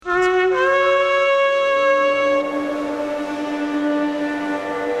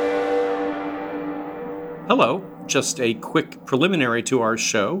Hello, just a quick preliminary to our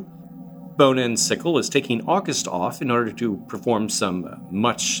show. Bone and Sickle is taking August off in order to perform some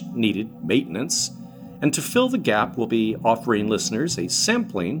much-needed maintenance, and to fill the gap, we'll be offering listeners a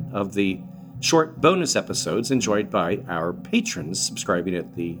sampling of the short bonus episodes enjoyed by our patrons subscribing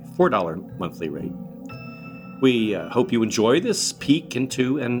at the $4 monthly rate. We hope you enjoy this peek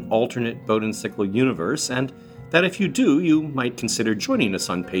into an alternate Bone and Sickle universe, and that if you do, you might consider joining us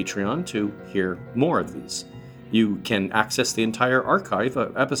on Patreon to hear more of these. You can access the entire archive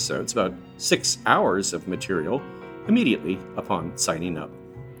of episodes, about 6 hours of material, immediately upon signing up.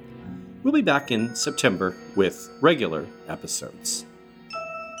 We'll be back in September with regular episodes.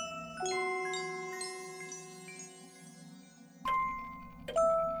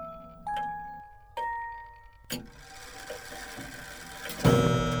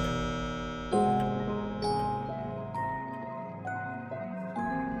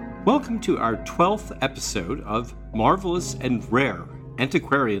 Welcome to our 12th episode of Marvelous and Rare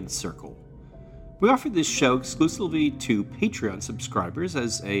Antiquarian Circle. We offer this show exclusively to Patreon subscribers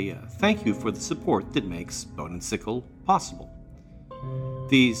as a thank you for the support that makes Bone and Sickle possible.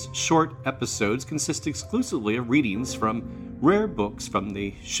 These short episodes consist exclusively of readings from rare books from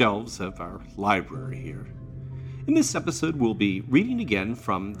the shelves of our library here. In this episode, we'll be reading again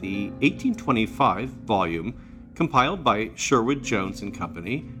from the 1825 volume compiled by Sherwood Jones and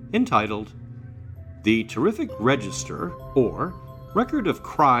Company, entitled The Terrific Register, or Record of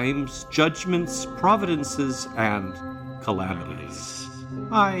Crimes, Judgments, Providences, and Calamities.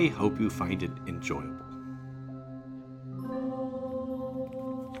 I hope you find it enjoyable.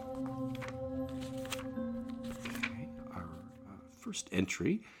 Okay, our first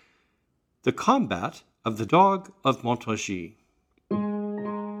entry, The Combat of the Dog of Montargis.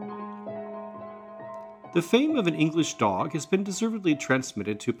 The fame of an English dog has been deservedly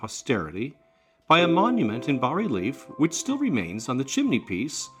transmitted to posterity by a monument in bas-relief which still remains on the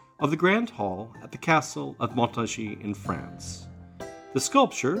chimney-piece of the Grand Hall at the Castle of Montargis in France. The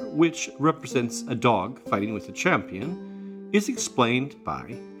sculpture, which represents a dog fighting with a champion, is explained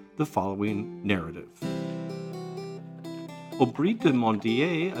by the following narrative. Aubry de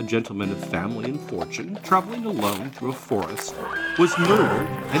Montdidier, a gentleman of family and fortune, traveling alone through a forest, was murdered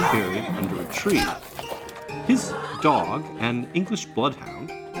and buried under a tree. His dog, an English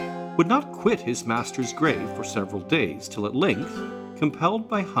bloodhound, would not quit his master's grave for several days, till at length, compelled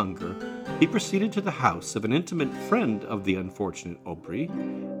by hunger, he proceeded to the house of an intimate friend of the unfortunate Aubry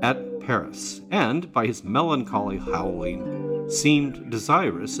at Paris, and, by his melancholy howling, seemed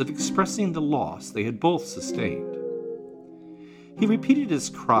desirous of expressing the loss they had both sustained. He repeated his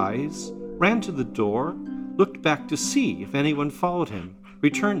cries, ran to the door, looked back to see if anyone followed him,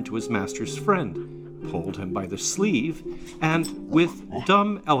 returned to his master's friend, pulled him by the sleeve, and, with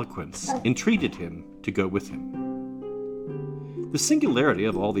dumb eloquence, entreated him to go with him. The singularity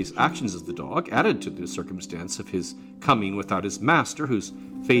of all these actions of the dog, added to the circumstance of his coming without his master, whose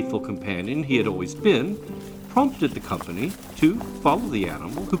faithful companion he had always been, prompted the company to follow the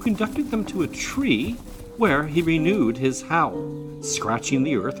animal, who conducted them to a tree, where he renewed his howl, scratching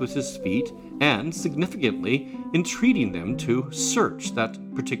the earth with his feet, and, significantly, entreating them to search that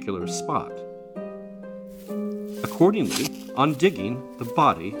particular spot. Accordingly, on digging, the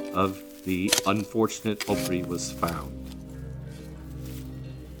body of the unfortunate Aubry was found.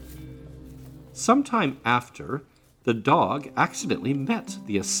 Sometime after, the dog accidentally met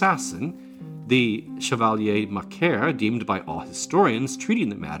the assassin, the Chevalier Macaire, deemed by all historians treating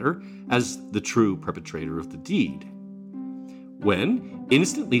the matter as the true perpetrator of the deed. When,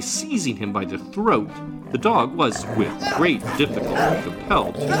 instantly seizing him by the throat, the dog was, with great difficulty,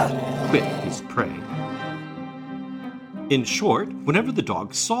 compelled to quit his prey. In short, whenever the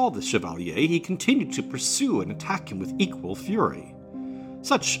dog saw the Chevalier, he continued to pursue and attack him with equal fury.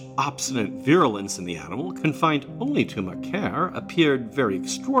 Such obstinate virulence in the animal, confined only to Macaire, appeared very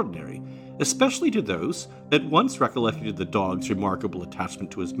extraordinary, especially to those that once recollected the dog's remarkable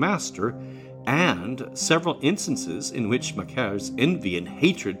attachment to his master, and several instances in which Macaire's envy and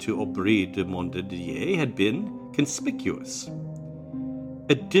hatred to Aubry de Montdidier had been conspicuous.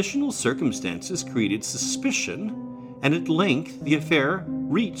 Additional circumstances created suspicion, and at length the affair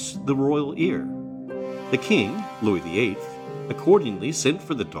reached the royal ear. The king, Louis VIII, accordingly sent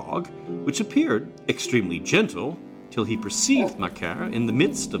for the dog, which appeared extremely gentle, till he perceived Macaire in the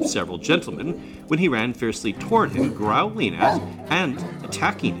midst of several gentlemen, when he ran fiercely toward him, growling at and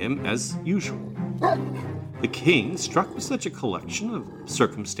attacking him as usual. The king, struck with such a collection of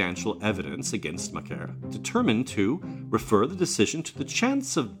circumstantial evidence against Macaire, determined to refer the decision to the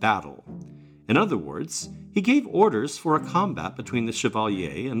chance of battle. In other words, he gave orders for a combat between the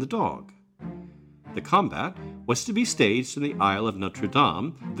Chevalier and the dog. The combat was to be staged in the Isle of Notre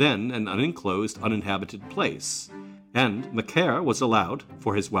Dame, then an unenclosed, uninhabited place, and Macaire was allowed,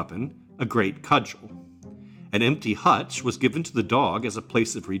 for his weapon, a great cudgel. An empty hutch was given to the dog as a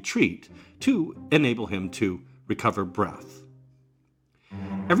place of retreat to enable him to recover breath.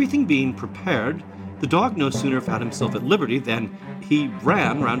 Everything being prepared, the dog no sooner found himself at liberty than he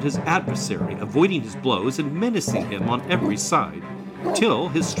ran round his adversary, avoiding his blows and menacing him on every side, till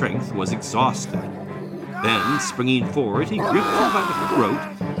his strength was exhausted. Then, springing forward, he gripped him by the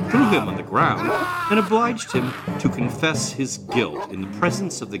throat, threw him on the ground, and obliged him to confess his guilt in the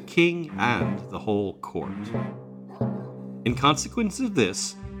presence of the king and the whole court. In consequence of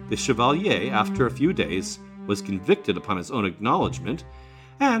this, the chevalier, after a few days, was convicted upon his own acknowledgment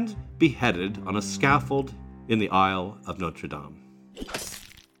and beheaded on a scaffold in the Isle of Notre Dame.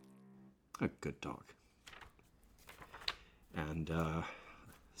 A good dog. And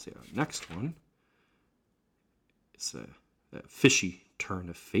see, our next one is a fishy turn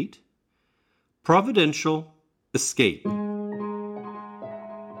of fate. Providential escape.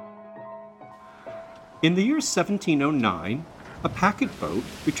 In the year 1709, a packet boat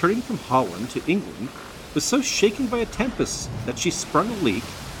returning from Holland to England was so shaken by a tempest that she sprung a leak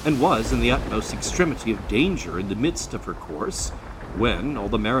and was in the utmost extremity of danger in the midst of her course, when all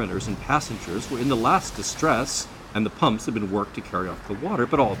the mariners and passengers were in the last distress, and the pumps had been worked to carry off the water,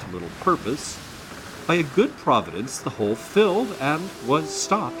 but all to little purpose. By a good providence, the hole filled and was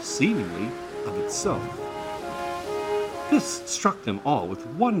stopped, seemingly, of itself. This struck them all with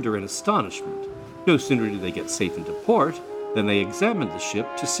wonder and astonishment. No sooner did they get safe into port than they examined the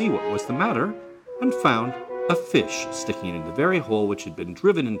ship to see what was the matter, and found a fish sticking in the very hole which had been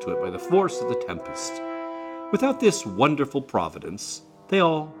driven into it by the force of the tempest. Without this wonderful providence, they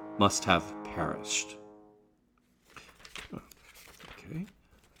all must have perished. Okay.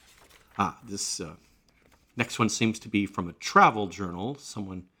 This next one seems to be from a travel journal,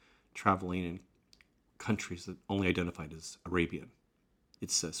 someone traveling in countries that only identified as Arabian.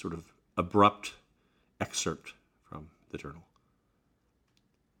 It's a sort of abrupt excerpt from the journal.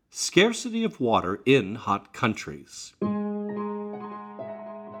 Scarcity of water in hot countries.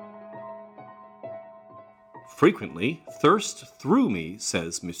 Frequently, thirst threw me,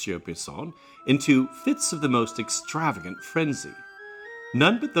 says Monsieur Besson, into fits of the most extravagant frenzy.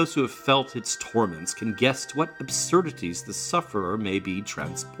 None but those who have felt its torments can guess to what absurdities the sufferer may be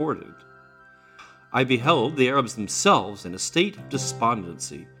transported. I beheld the Arabs themselves in a state of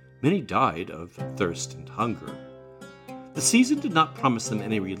despondency. Many died of thirst and hunger. The season did not promise them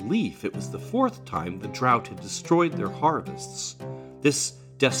any relief. It was the fourth time the drought had destroyed their harvests. This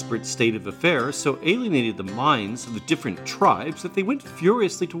desperate state of affairs so alienated the minds of the different tribes that they went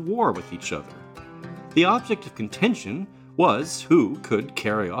furiously to war with each other. The object of contention was who could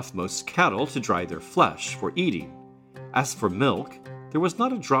carry off most cattle to dry their flesh for eating. As for milk, there was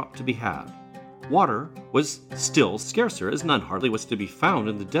not a drop to be had. Water was still scarcer, as none hardly was to be found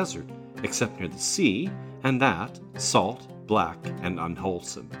in the desert, except near the sea, and that salt, black, and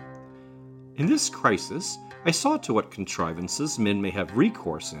unwholesome. In this crisis, I saw to what contrivances men may have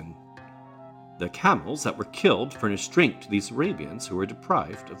recourse in. The camels that were killed furnished drink to these Arabians who were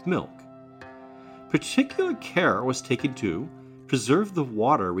deprived of milk. Particular care was taken to preserve the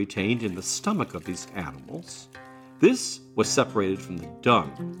water retained in the stomach of these animals. This was separated from the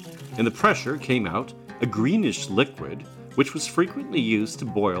dung. In the pressure came out a greenish liquid, which was frequently used to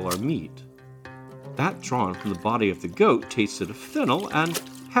boil our meat. That drawn from the body of the goat tasted of fennel and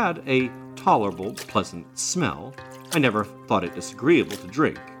had a tolerable, pleasant smell. I never thought it disagreeable to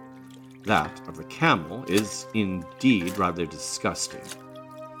drink. That of the camel is indeed rather disgusting.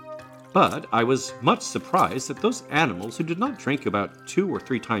 But I was much surprised that those animals who did not drink about 2 or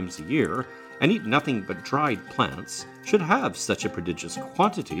 3 times a year and eat nothing but dried plants should have such a prodigious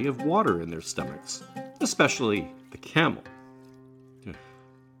quantity of water in their stomachs, especially the camel.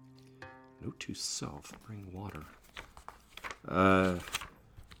 Note to self, bring water.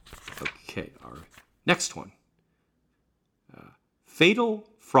 Okay, our next one. Fatal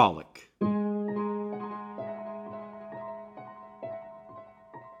frolic.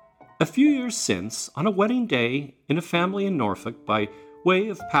 A few years since, on a wedding day in a family in Norfolk, by way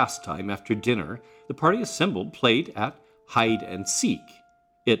of pastime after dinner, the party assembled played at hide and seek.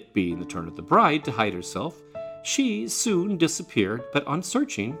 It being the turn of the bride to hide herself, she soon disappeared, but on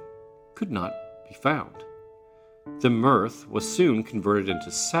searching, could not be found. The mirth was soon converted into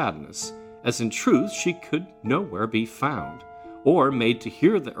sadness, as in truth she could nowhere be found, or made to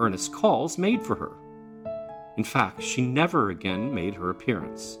hear the earnest calls made for her. In fact, she never again made her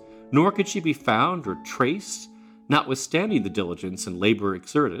appearance, nor could she be found or traced, notwithstanding the diligence and labor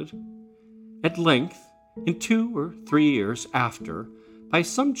exerted. At length, in 2 or 3 years after, by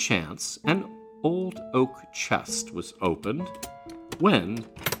some chance, an old oak chest was opened, when,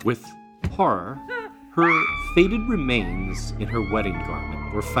 with horror, her faded remains in her wedding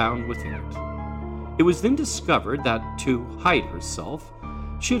garment were found within it. It was then discovered that, to hide herself,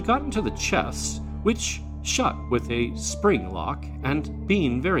 she had got into the chest, which shut with a spring lock, and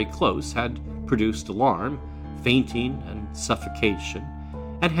being very close, had produced alarm, fainting, and suffocation,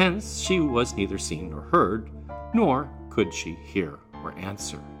 and hence she was neither seen nor heard, nor could she hear or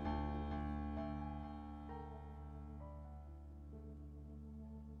answer.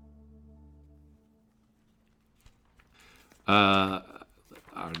 Our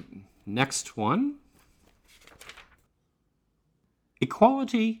next one.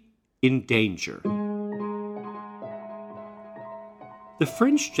 Equality in danger. The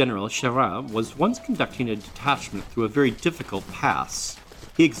French general Cherain was once conducting a detachment through a very difficult pass.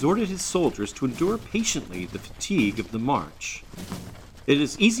 He exhorted his soldiers to endure patiently the fatigue of the march. "It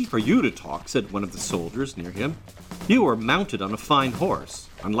is easy for you to talk," said one of the soldiers near him. "You are mounted on a fine horse,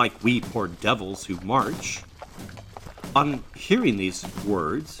 unlike we poor devils who march." On hearing these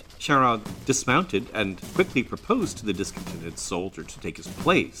words, Cherain dismounted and quickly proposed to the discontented soldier to take his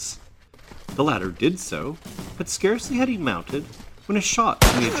place. The latter did so, but scarcely had he mounted when a shot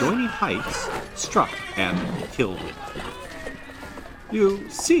from the adjoining heights struck and killed him. "You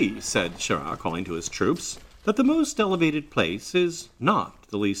see," said Cherain, calling to his troops, "that the most elevated place is not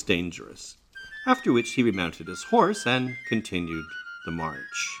the least dangerous," after which he remounted his horse and continued the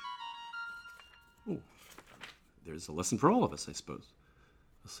march. Ooh, there's a lesson for all of us, I suppose.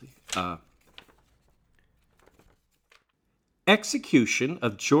 Let's see. Execution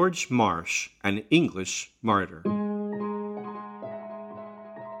of George Marsh, an English martyr.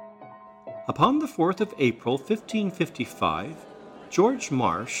 Upon the 4th of April, 1555, George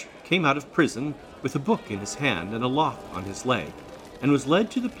Marsh came out of prison with a book in his hand and a lock on his leg, and was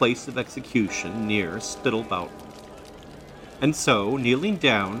led to the place of execution near Spitalbout. And so, kneeling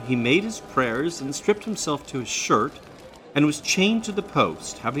down, he made his prayers and stripped himself to his shirt, and was chained to the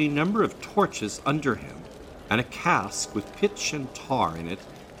post, having a number of torches under him, and a cask with pitch and tar in it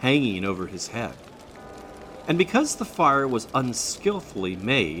hanging over his head. And because the fire was unskilfully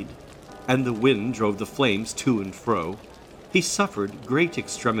made, and the wind drove the flames to and fro, he suffered great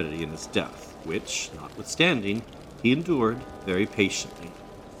extremity in his death, which, notwithstanding, he endured very patiently.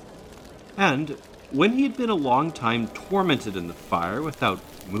 And when he had been a long time tormented in the fire without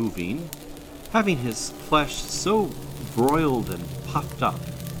moving, having his flesh so broiled and puffed up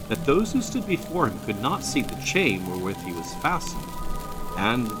that those who stood before him could not see the chain wherewith he was fastened,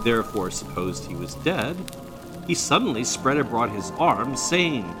 and therefore supposed he was dead, he suddenly spread abroad his arms,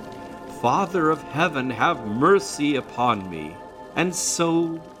 saying, "Father of heaven, have mercy upon me," and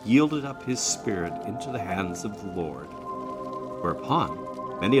so yielded up his spirit into the hands of the Lord.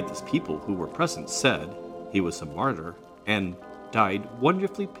 Whereupon many of the people who were present said he was a martyr, and died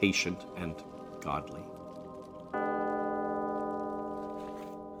wonderfully patient and godly.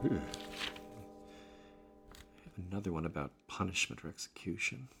 I have another one about punishment or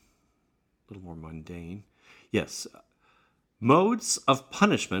execution. A little more mundane. Yes. Modes of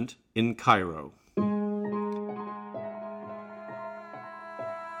punishment in Cairo.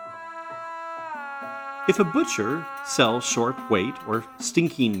 If a butcher sells short weight or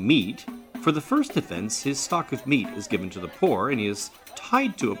stinking meat, for the first offense his stock of meat is given to the poor, and he is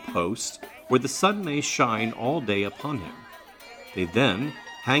tied to a post where the sun may shine all day upon him. They then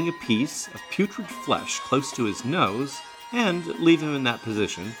hang a piece of putrid flesh close to his nose, and leave him in that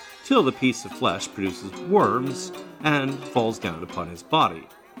position till the piece of flesh produces worms and falls down upon his body.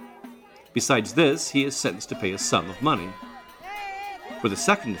 Besides this, he is sentenced to pay a sum of money. For the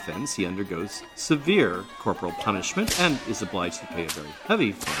second offense, he undergoes severe corporal punishment and is obliged to pay a very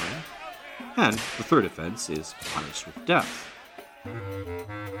heavy fine. And the third offense is punished with death.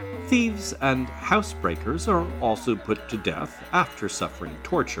 Thieves and housebreakers are also put to death after suffering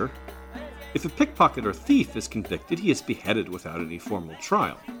torture. If a pickpocket or thief is convicted, he is beheaded without any formal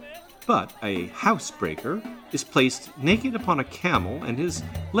trial. But a housebreaker is placed naked upon a camel, and his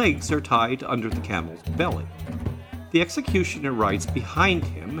legs are tied under the camel's belly. The executioner rides behind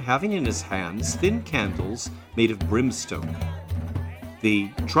him, having in his hands thin candles made of brimstone. The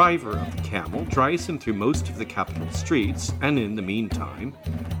driver of the camel drives him through most of the capital streets, and in the meantime,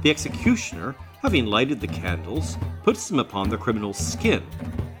 the executioner, having lighted the candles, puts them upon the criminal's skin.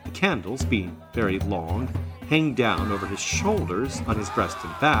 The candles, being very long, hang down over his shoulders, on his breast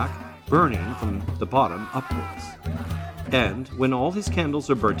and back, burning from the bottom upwards. And, when all his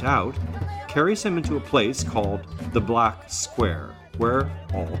candles are burnt out, carries him into a place called the Black Square, where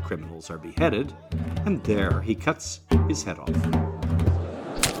all criminals are beheaded, and there he cuts his head off.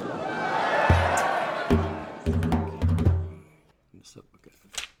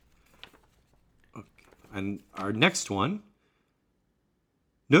 And our next one,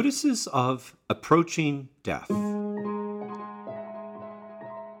 notices of approaching death.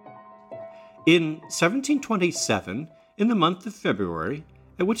 In 1727, in the month of February,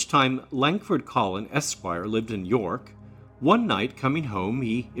 at which time Langford Collen, Esquire, lived in York, one night coming home,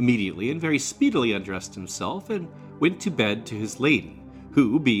 he immediately and very speedily undressed himself and went to bed to his lady,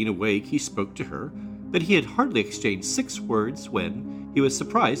 who, being awake, he spoke to her, but he had hardly exchanged 6 words when he was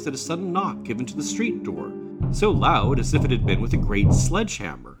surprised at a sudden knock given to the street door, so loud as if it had been with a great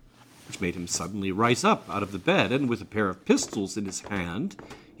sledgehammer, which made him suddenly rise up out of the bed, and with a pair of pistols in his hand,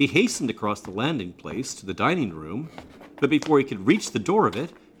 he hastened across the landing place to the dining room, but before he could reach the door of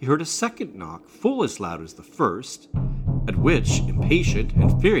it, he heard a second knock, full as loud as the first, at which, impatient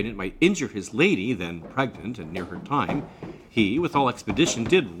and fearing it might injure his lady, then pregnant and near her time, he, with all expedition,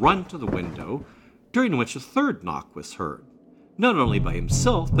 did run to the window, during which a third knock was heard, not only by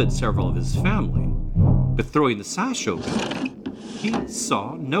himself, but several of his family. But throwing the sash open, he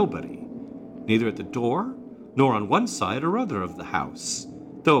saw nobody, neither at the door, nor on one side or other of the house,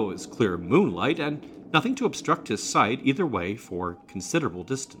 though it was clear moonlight, and nothing to obstruct his sight either way for considerable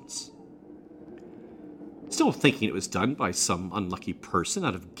distance. Still thinking it was done by some unlucky person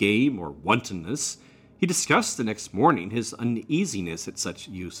out of game or wantonness, he discussed the next morning his uneasiness at such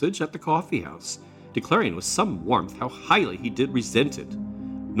usage at the coffee-house, declaring with some warmth how highly he did resent it,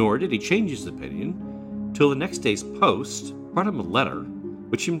 nor did he change his opinion till the next day's post brought him a letter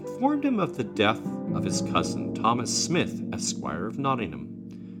which informed him of the death of his cousin Thomas Smith, Esquire of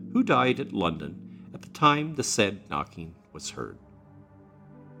Nottingham, who died at London at the time the said knocking was heard.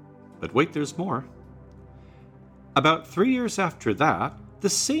 But wait, there's more. About 3 years after that, the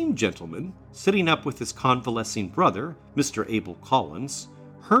same gentleman, sitting up with his convalescing brother, Mr. Abel Collins,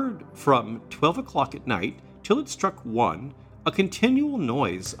 heard from 12 o'clock at night till it struck 1 a continual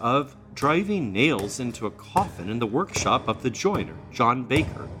noise of driving nails into a coffin in the workshop of the joiner, John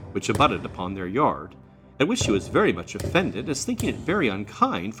Baker, which abutted upon their yard, at which he was very much offended, as thinking it very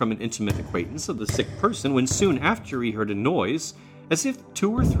unkind from an intimate acquaintance of the sick person, when soon after he heard a noise as if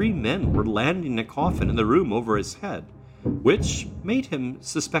 2 or 3 men were landing a coffin in the room over his head, which made him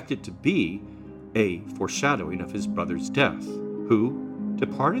suspect it to be a foreshadowing of his brother's death, who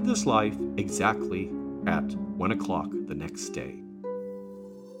departed this life exactly at 1 o'clock the next day.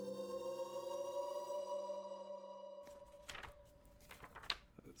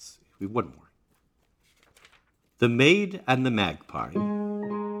 Let's see, we have one more. The Maid and the Magpie.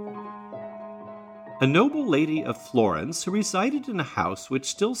 A noble lady of Florence, who resided in a house which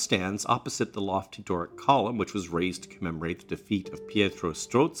still stands opposite the lofty Doric column which was raised to commemorate the defeat of Pietro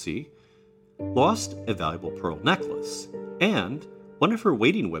Strozzi, lost a valuable pearl necklace, and one of her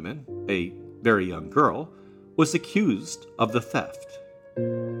waiting women, a very young girl, was accused of the theft.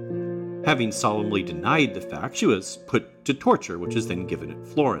 Having solemnly denied the fact, she was put to torture, which was then given at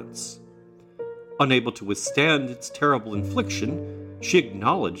Florence. Unable to withstand its terrible infliction, she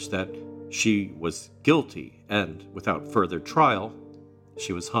acknowledged that she was guilty, and without further trial,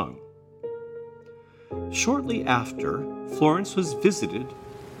 she was hung. Shortly after, Florence was visited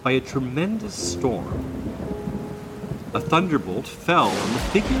by a tremendous storm. A thunderbolt fell on the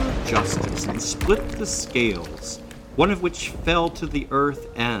figure of Justice and split the scales, one of which fell to the earth,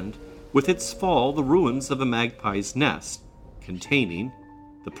 and, with its fall, the ruins of a magpie's nest, containing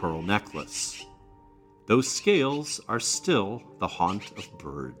the pearl necklace. Those scales are still the haunt of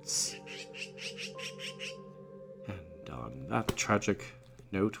birds. And on that tragic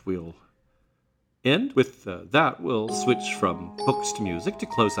note, we'll end. With that, we'll switch from books to music to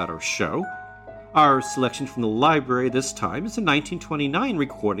close out our show. Our selection from the library this time is a 1929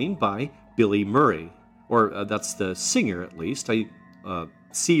 recording by Billy Murray, or that's the singer at least. I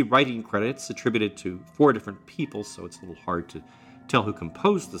see writing credits attributed to 4 different people, so it's a little hard to tell who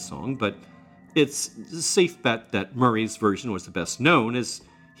composed the song, but it's a safe bet that Murray's version was the best known, as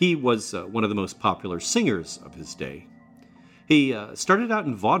he was one of the most popular singers of his day. He started out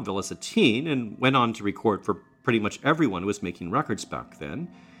in vaudeville as a teen and went on to record for pretty much everyone who was making records back then,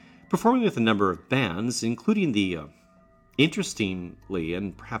 performing with a number of bands, including the interestingly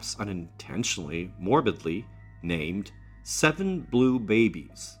and perhaps unintentionally morbidly named Seven Blue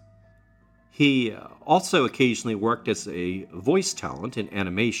Babies. He also occasionally worked as a voice talent in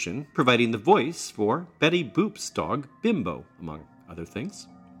animation, providing the voice for Betty Boop's dog Bimbo, among other things.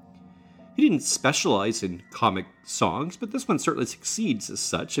 He didn't specialize in comic songs, but this one certainly succeeds as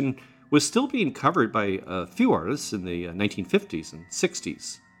such, and was still being covered by a few artists in the 1950s and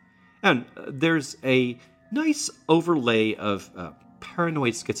 60s. And there's a nice overlay of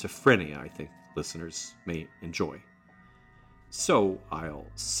paranoid schizophrenia I think listeners may enjoy. So I'll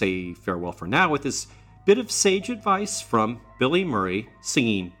say farewell for now with this bit of sage advice from Billy Murray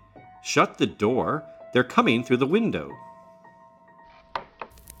singing, "Shut the door, they're coming through the window."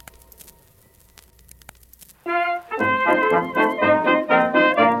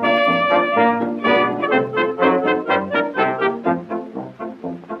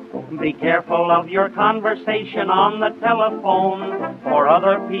 Be careful of your conversation on the telephone, for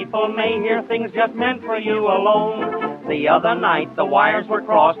other people may hear things just meant for you alone. The other night the wires were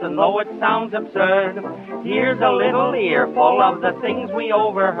crossed, and though it sounds absurd, here's a little earful of the things we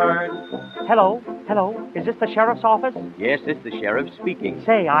overheard. Hello? Is this the sheriff's office? Yes, it's the sheriff speaking.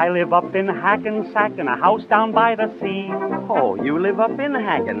 Say, I live up in Hackensack in a house down by the sea. Oh, you live up in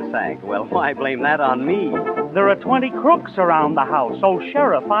Hackensack. Well, why blame that on me? There are 20 crooks around the house, so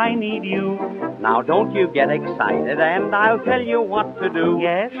Sheriff, I need you. Now, don't you get excited, and I'll tell you what to do.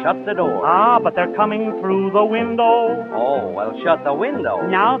 Yes? Shut the door. Ah, but they're coming through the window. Oh, well, shut the window.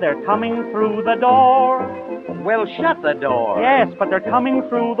 Now they're coming through the door. Well, shut the door. Yes, but they're coming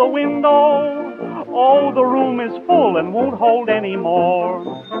through the window. Oh, the room is full and won't hold any more.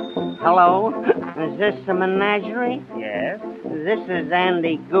 Hello? Is this the menagerie? Yes? This is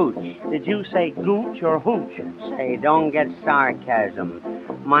Andy Gooch. Did you say gooch or hooch? Say, don't get sarcasm.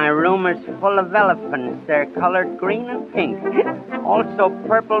 My room is full of elephants. They're colored green and pink. Also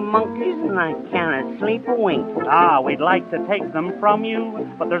purple monkeys, and I can't sleep a wink. Ah, we'd like to take them from you,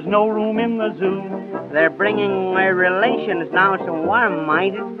 but there's no room in the zoo. They're bringing my relations now, so what am I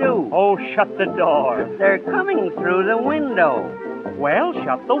to do? Oh, shut the door. They're coming through the window. Well,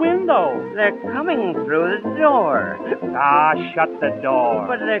 shut the window. They're coming through the door. Ah, shut the door.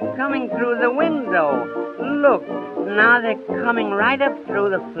 But they're coming through the window. Look, now they're coming right up through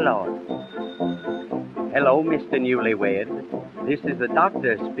the floor. Hello, Mr. Newlywed. This is the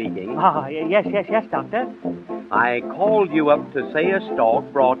doctor speaking. Ah, yes, doctor. I called you up to say a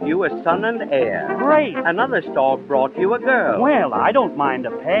stork brought you a son and heir. Great. Another stork brought you a girl. Well, I don't mind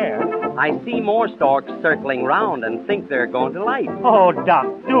a pair. I see more storks circling round and think they're going to light. Oh, Doc,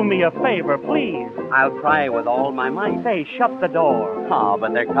 do me a favor, please. I'll try with all my might. Say, shut the door. Ah,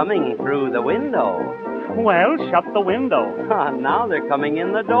 but they're coming through the window. Well, shut the window. Ah, now they're coming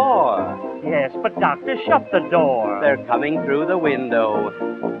in the door. Yes, but Doctor, shut the door. They're coming through the window.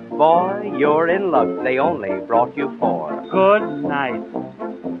 Boy, you're in luck. They only brought you four. Good night.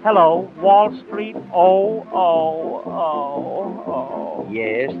 Hello, Wall Street. Oh.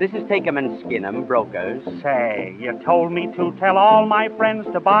 Yes, this is Take 'em and Skin 'em, brokers. Say, you told me to tell all my friends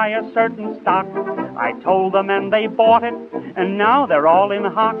to buy a certain stock. I told them and they bought it, and now they're all in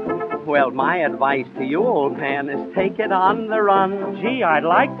hock. Well, my advice to you, old man, is take it on the run. Gee, I'd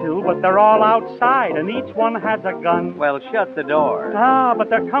like to, but they're all outside, and each one has a gun. Well, shut the door. Ah, but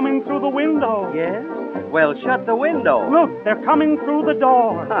they're coming through the window. Yes? Well, shut the window. Look, they're coming through the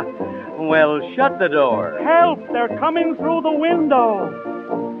door. Well, shut the door. Help, they're coming through the window.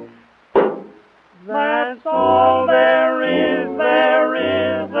 That's all there is